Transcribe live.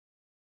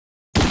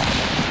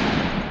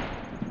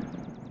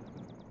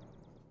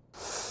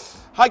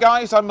Hi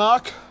guys, I'm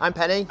Mark. I'm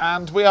Penny.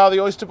 And we are the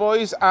Oyster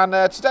Boys, and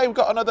today we've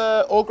got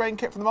another all-grain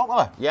kit from the Malt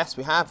Miller. Yes,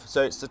 we have.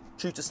 So it's the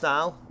true to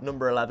style,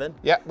 number 11.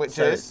 Yeah, which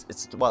is?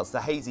 It's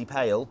the Hazy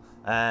Pale,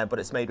 but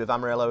it's made with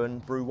Amarillo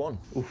and BRU-1.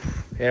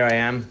 Oof, here I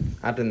am,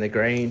 adding the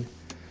grain.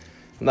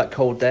 On that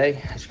cold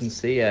day, as you can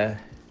see,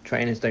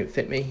 trainers don't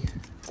fit me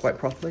quite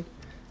properly.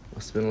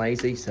 Must have been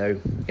lazy, so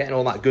getting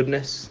all that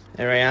goodness.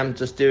 Here I am,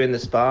 just doing the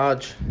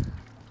sparge.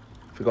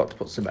 Forgot to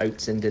put some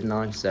oats in, didn't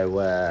I?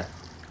 So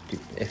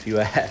if you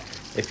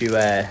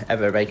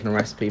ever making a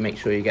recipe, make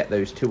sure you get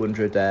those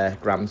 200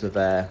 grams of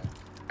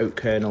oat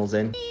kernels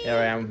in. Here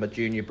I am with my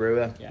junior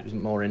brewer. He was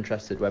more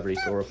interested whether he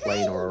saw a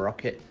plane or a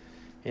rocket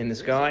in the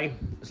sky.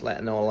 Just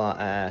letting all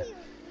that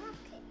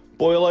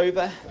boil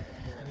over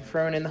and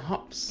throwing in the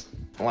hops.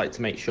 I like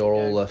to make sure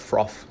all the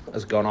froth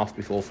has gone off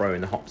before throwing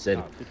the hops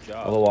in.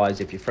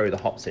 Otherwise, if you throw the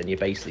hops in, you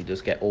basically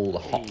just get all the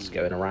hops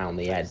going around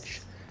the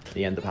edge.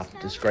 You end up having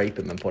to scrape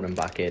them and put them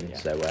back in.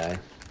 So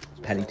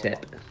penny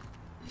tip.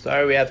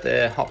 So we have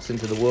the hops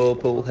into the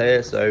whirlpool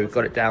here. So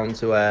got it down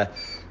to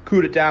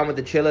cool it down with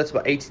the chiller to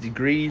about 80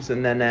 degrees,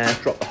 and then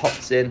drop the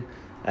hops in.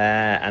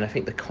 And I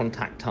think the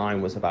contact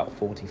time was about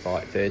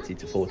 30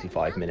 to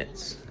 45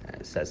 minutes.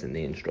 It says in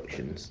the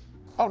instructions.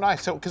 Oh,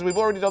 nice. So, because we've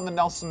already done the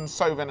Nelson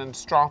Sauvin and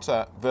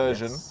Strata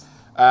version, Yes.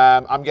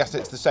 I'm guessing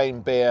it's the same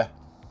beer,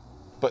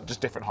 but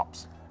just different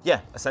hops.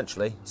 Yeah,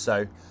 essentially.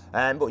 So,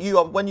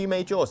 but when you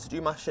made yours, did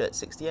you mash it at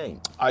 68?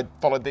 I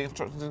followed the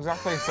instructions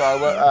exactly, so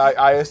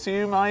I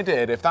assume I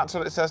did. If that's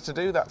what it says to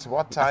do, that's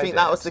what I did. I think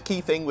that was the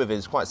key thing with it. I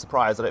was quite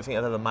surprised. I don't think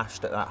I've ever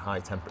mashed at that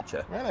high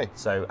temperature. Really?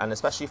 So, and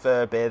especially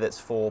for a beer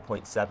that's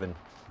 4.7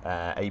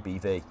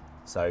 ABV.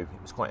 So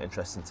it was quite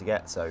interesting to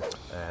get. So,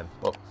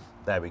 well,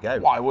 there we go.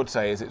 What I would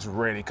say is it's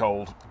really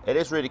cold. It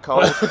is really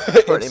cold.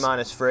 Currently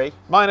 -3.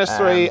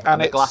 -3,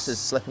 and the it's glass is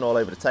slipping all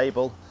over the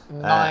table.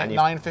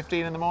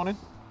 9:15 in the morning.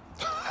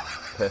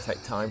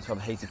 Perfect time to have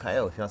a hazy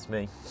pale, if you ask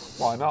me.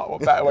 Why not?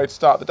 What better way to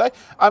start the day?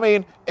 I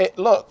mean,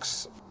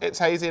 it's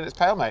hazy and it's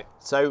pale, mate.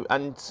 So,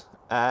 and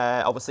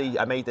obviously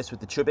I made this with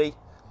the chubby,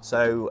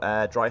 so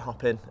dry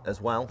hopping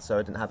as well, so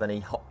I didn't have any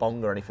hot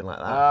bong or anything like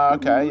that.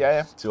 Okay,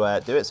 yeah.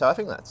 To do it, so I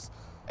think that's.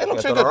 It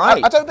looks I've really done good. all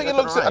right. I don't think it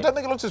looks. All right. I don't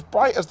think it looks as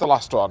bright as the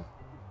last one.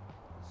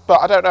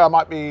 But I don't know. I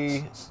might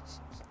be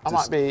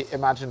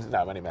imagining. No,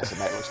 I'm only messing,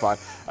 mate. It looks fine.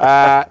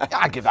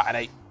 I give that an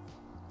 8.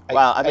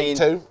 Well, I mean,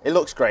 8.2. it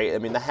looks great. I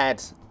mean, the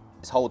head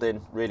is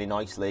holding really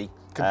nicely,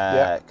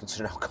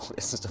 considering how cold it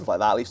is and stuff like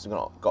that. At least we've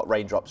got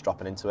raindrops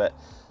dropping into it.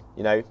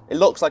 You know, it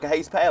looks like a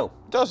haze pale.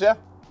 It does, yeah.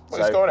 What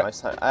are you scoring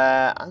nice.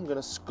 I'm going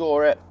to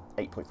score it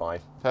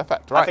 8.5.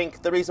 Perfect. Right. I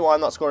think the reason why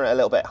I'm not scoring it a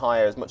little bit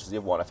higher as much as the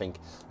other one, I think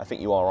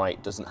you are right.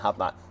 It doesn't have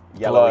that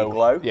yellowy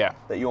glow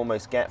that you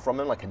almost get from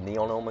them, like a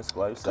neon almost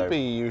glow. Could be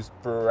used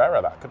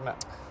BRU-1, that couldn't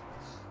it?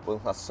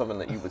 Well, that's something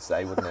that you would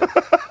say, wouldn't it?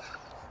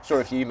 Sure,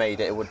 if you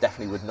made it, it would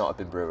not have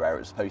been BRU-1. It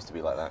was supposed to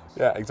be like that.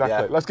 Yeah,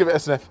 exactly. Yeah. Let's give it a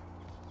sniff.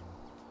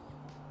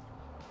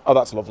 Oh,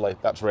 that's lovely.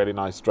 That's really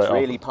nice. Straight off.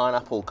 Really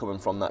pineapple coming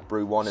from that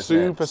BRU-1,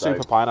 isn't it?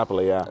 Super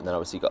pineapple, yeah. And then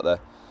obviously you got the.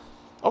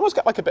 Almost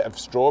get like a bit of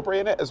strawberry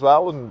in it as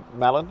well, and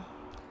melon.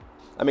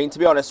 I mean, to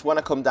be honest, when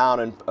I come down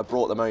and I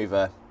brought them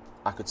over,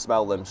 I could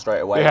smell them straight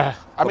away. Yeah,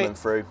 coming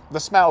through. The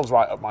smell's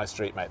right up my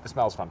street, mate. The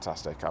smell's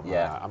fantastic. I'm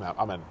a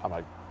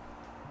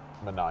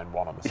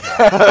 9-1 on the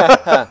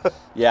smell.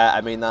 Yeah,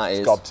 I mean that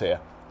is God tier.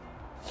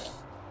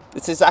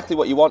 It's exactly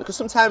what you want, because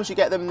sometimes you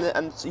get them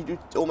and you do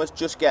almost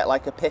just get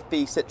like a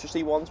pippy,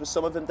 citrusy ones with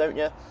some of them, don't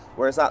you?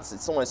 Whereas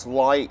it's almost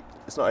light.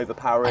 It's not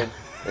overpowering.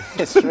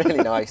 It's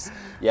really nice.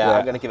 Yeah,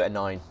 I'm going to give it a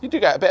 9. You do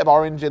get a bit of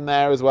orange in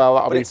there as well.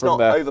 That'll but be it's from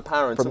not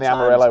overpowering. From the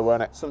Amarillo,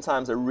 won't it?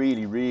 Sometimes they're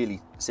really, really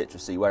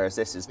citrusy, whereas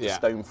this is the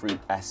stone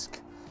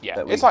fruit-esque.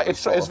 Yeah,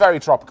 it's very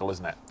tropical,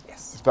 isn't it?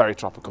 Yes. It's very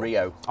tropical.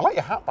 Rio. I like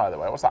your hat, by the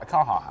way. What's that, a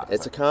Carhartt hat?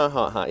 It's a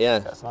Carhartt hat, yeah.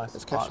 That's nice.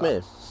 It's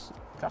cashmere.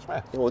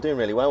 Cashmere. Yeah, we're doing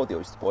really well with the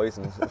Oyster Boys,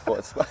 and I thought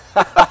it's.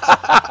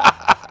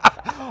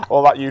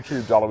 All that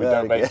YouTube dollar we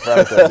don't make for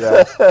anything.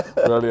 Yeah,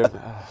 brilliant.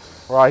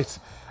 Right.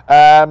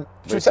 Should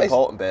we taste?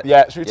 Important bit.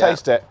 Yeah. Should we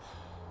taste it?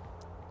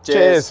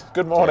 Cheers.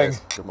 Good morning.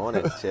 Cheers. Good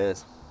morning.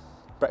 Cheers.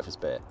 Breakfast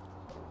beer.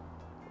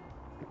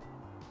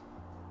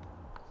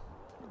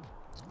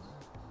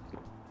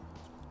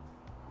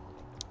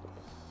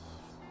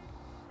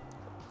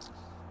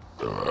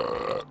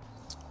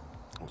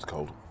 It's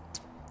cold.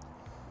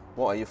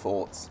 What are your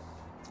thoughts?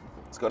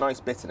 It's got a nice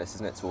bitterness,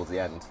 isn't it, towards the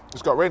end?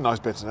 It's got really nice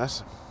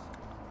bitterness,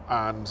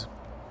 and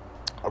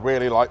I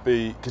really like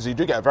because you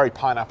do get a very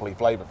pineapple-y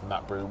flavour from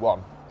that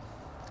BRU-1.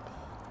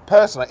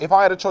 Personally, if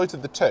I had a choice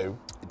of the two,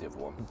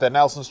 the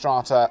Nelson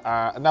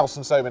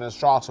Sauvin and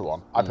Strata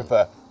one, I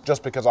prefer,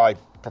 just because I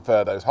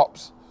prefer those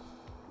hops.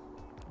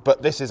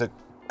 But this is a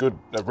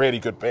really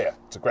good beer.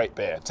 It's a great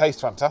beer. It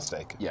tastes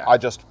fantastic. Yeah.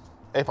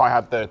 If I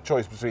had the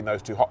choice between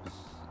those two hop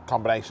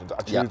combinations,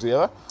 I'd choose the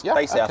other. Yeah.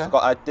 Basically, I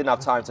forgot I didn't have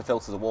time to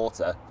filter the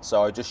water,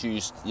 so I just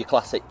used your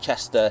classic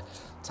Chester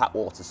tap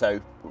water.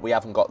 So we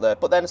haven't got the.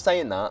 But then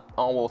saying that,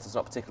 our water's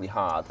not particularly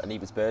hard, and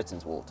neither's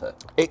Burton's water.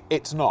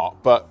 It's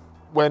not, but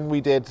when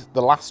we did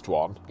the last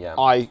one, Yeah.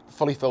 I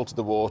fully filtered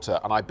the water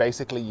and I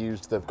basically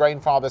used the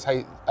Grainfather's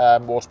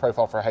water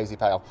profile for a hazy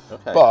pale.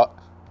 Okay. But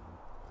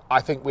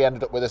I think we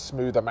ended up with a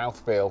smoother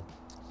mouthfeel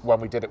when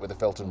we did it with the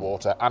filtered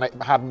water, and it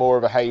had more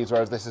of a haze,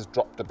 whereas this has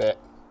dropped a bit.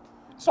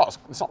 It's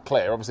not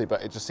clear, obviously,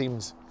 but it just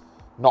seems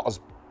not as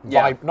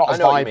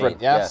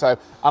vibrant. Yeah. So, and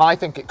I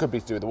think it could be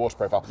to do with the water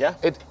profile. Yeah.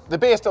 The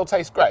beer still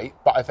tastes great,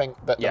 but I think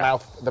that Yeah.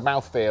 the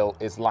mouthfeel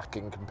is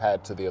lacking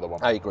compared to the other one.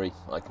 I agree.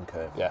 I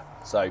concur. Yeah.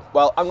 So,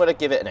 well, I'm going to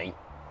give it an 8.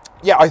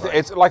 Yeah, I think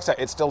it's like I said,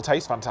 it still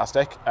tastes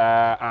fantastic,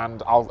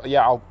 and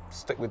I'll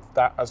stick with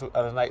that as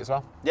an 8 as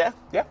well. Yeah?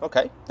 Yeah.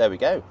 Okay, there we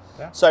go.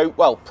 Yeah. So,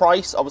 well,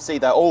 price, obviously,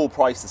 they're all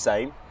priced the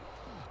same.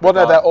 Well,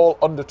 no, they're all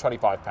under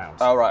 £25.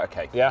 Oh, right,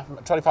 okay. Yeah,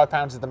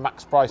 £25 is the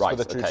max price for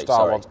the True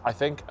Star ones, I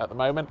think, at the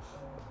moment.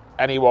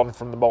 Anyone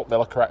from the Malt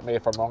Miller, correct me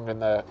if I'm wrong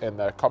in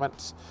the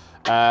comments.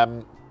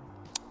 And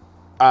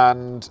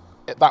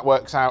that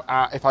works out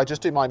at, if I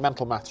just do my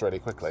mental maths really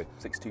quickly.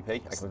 62p, I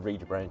can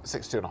read your brain.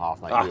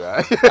 62.5, mate.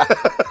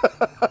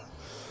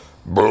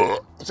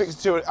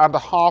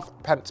 62.5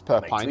 pence per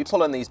To be pint.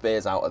 pulling these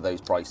beers out at those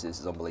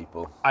prices is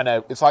unbelievable. I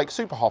know, it's like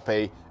super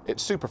hoppy,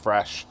 it's super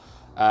fresh.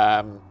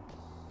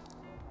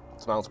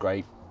 Smells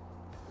great.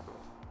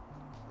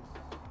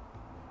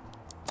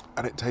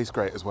 And it tastes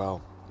great as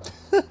well.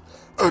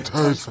 It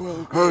tastes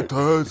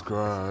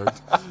great.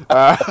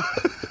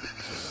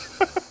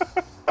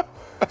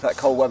 That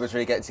cold weather's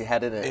really getting to your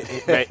head, isn't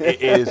it?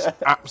 It is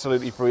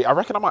absolutely free. I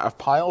reckon I might have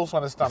piles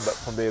when I stand up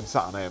from being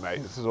sat on here,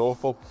 mate. This is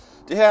awful.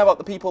 Do you hear about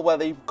the people where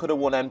they could have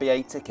won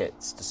NBA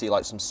tickets to see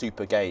like some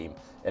super game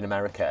in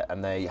America,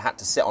 and they had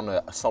to sit on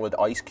a solid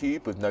ice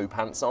cube with no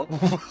pants on?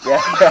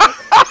 Yeah.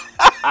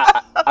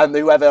 And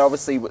whoever,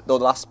 obviously, the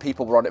last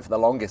people were on it for the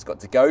longest got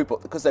to go,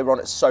 but because they were on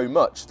it so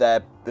much,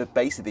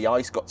 basically the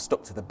ice got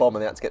stuck to the bum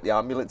and they had to get the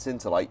ambulance in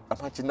to, like,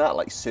 imagine that,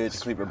 like,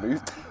 surgically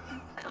removed.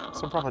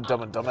 Some proper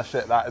Dumb and Dumber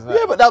shit, that, isn't it?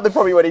 Yeah, but now they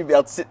probably won't even be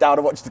able to sit down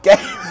and watch the game.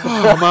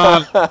 Oh,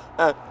 man.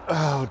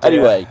 Oh,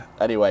 dear.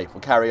 Anyway,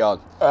 we'll carry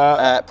on.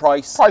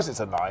 Price? Price,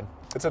 it's a 9.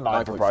 It's a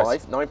 9 for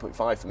price.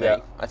 9.5 for me.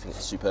 Yeah. I think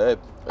it's superb.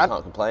 I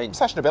can't complain.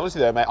 Sessionability,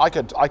 though, mate, I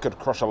could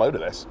crush a load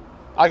of this.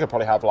 I could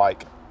probably have,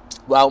 like...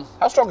 Well...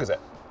 How strong is it?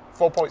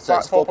 4.7? So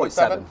it's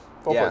 4.7.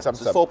 4.7. Yeah, so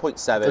it's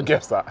 4.7. Good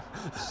guess that.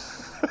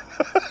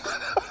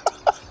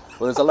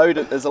 Well, there's a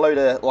load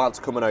of lads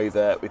coming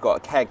over. We've got a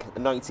keg, a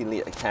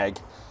 19-litre keg.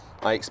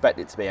 I expect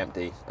it to be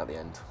empty at the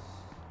end.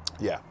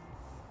 Yeah.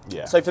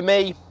 Yeah. So for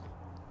me,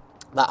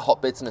 that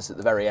hot bitterness at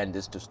the very end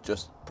is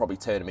just probably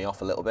turning me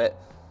off a little bit.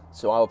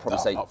 So I would probably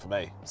say not for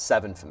me.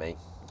 7 for me.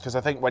 Because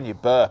I think when you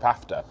burp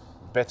after,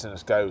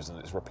 bitterness goes and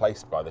it's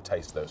replaced by the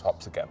taste of those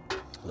hops again.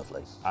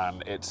 Lovely.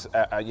 And it's,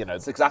 you know...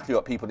 It's exactly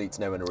what people need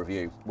to know in a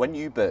review. When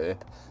you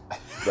burp,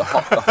 the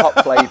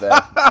hot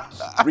flavour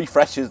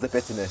refreshes the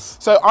bitterness.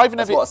 So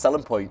That's what a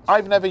selling point.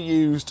 I've never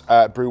used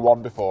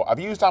BRU-1 before. I've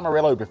used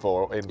Amarillo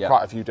before in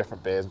quite a few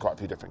different beers and quite a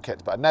few different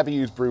kits, but I've never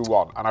used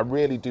BRU-1, and I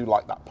really do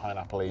like that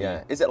pineapple-y.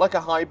 Yeah. Is it like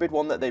a hybrid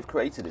one that they've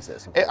created, is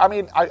it? I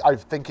mean, I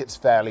think it's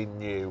fairly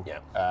new.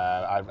 Yeah.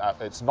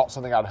 It's not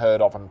something I'd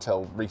heard of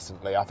until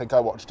recently. I think I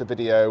watched a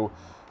video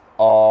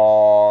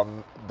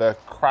on the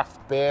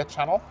Craft Beer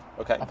channel,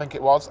 Okay. I think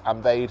it was,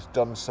 and they'd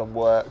done some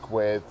work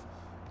with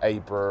a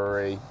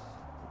brewery,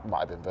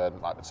 might have been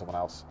Verdant, might have been someone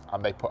else,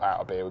 and they put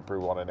out a beer with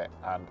BRU-1 in it,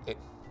 and it,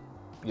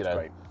 you know,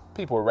 great.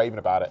 people were raving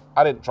about it.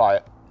 I didn't try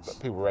it, but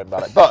people were raving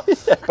about it. But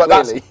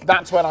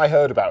that's when I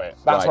heard about it.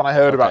 That's when I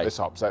heard about this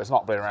hop. So it's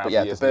not been around. But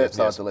yeah, for years the burps and years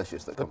and are years.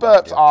 delicious. The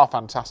burps are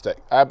fantastic.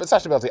 But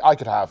sessionability, I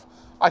could have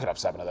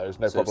 7 of those,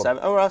 no problem.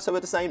 7. Oh, right, so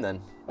we're the same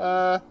then.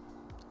 Yeah.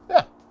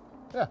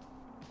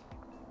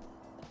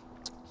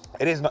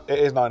 It is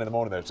 9 in the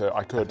morning though, so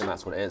I could. I think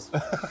that's what it is.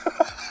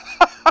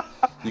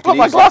 You Well,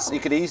 my glass- you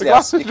could easily the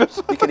glass is you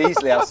could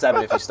easily have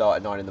 7 if you start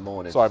at 9 in the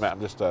morning. Sorry, mate, I'm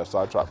just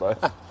sidetracked, bro.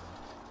 I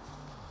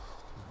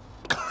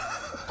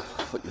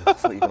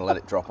thought you were going to let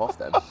it drop off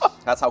then.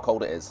 That's how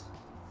cold it is.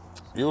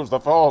 Use the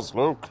force,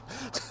 Luke.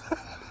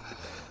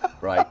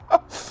 Right.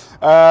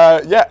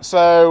 Yeah,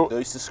 so...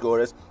 Those the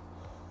scorers.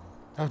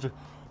 You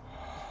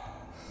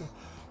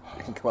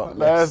can come up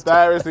with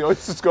there is the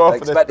oyster score I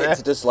for this expect beer. it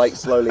to just like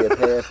slowly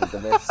appear from the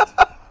mist.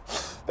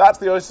 That's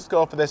the oyster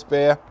score for this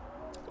beer.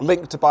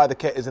 Link to buy the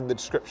kit is in the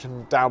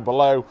description down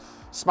below.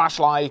 Smash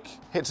like,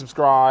 hit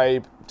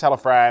subscribe, tell a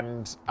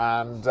friend,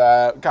 and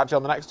catch you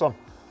on the next one.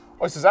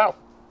 Oysters out.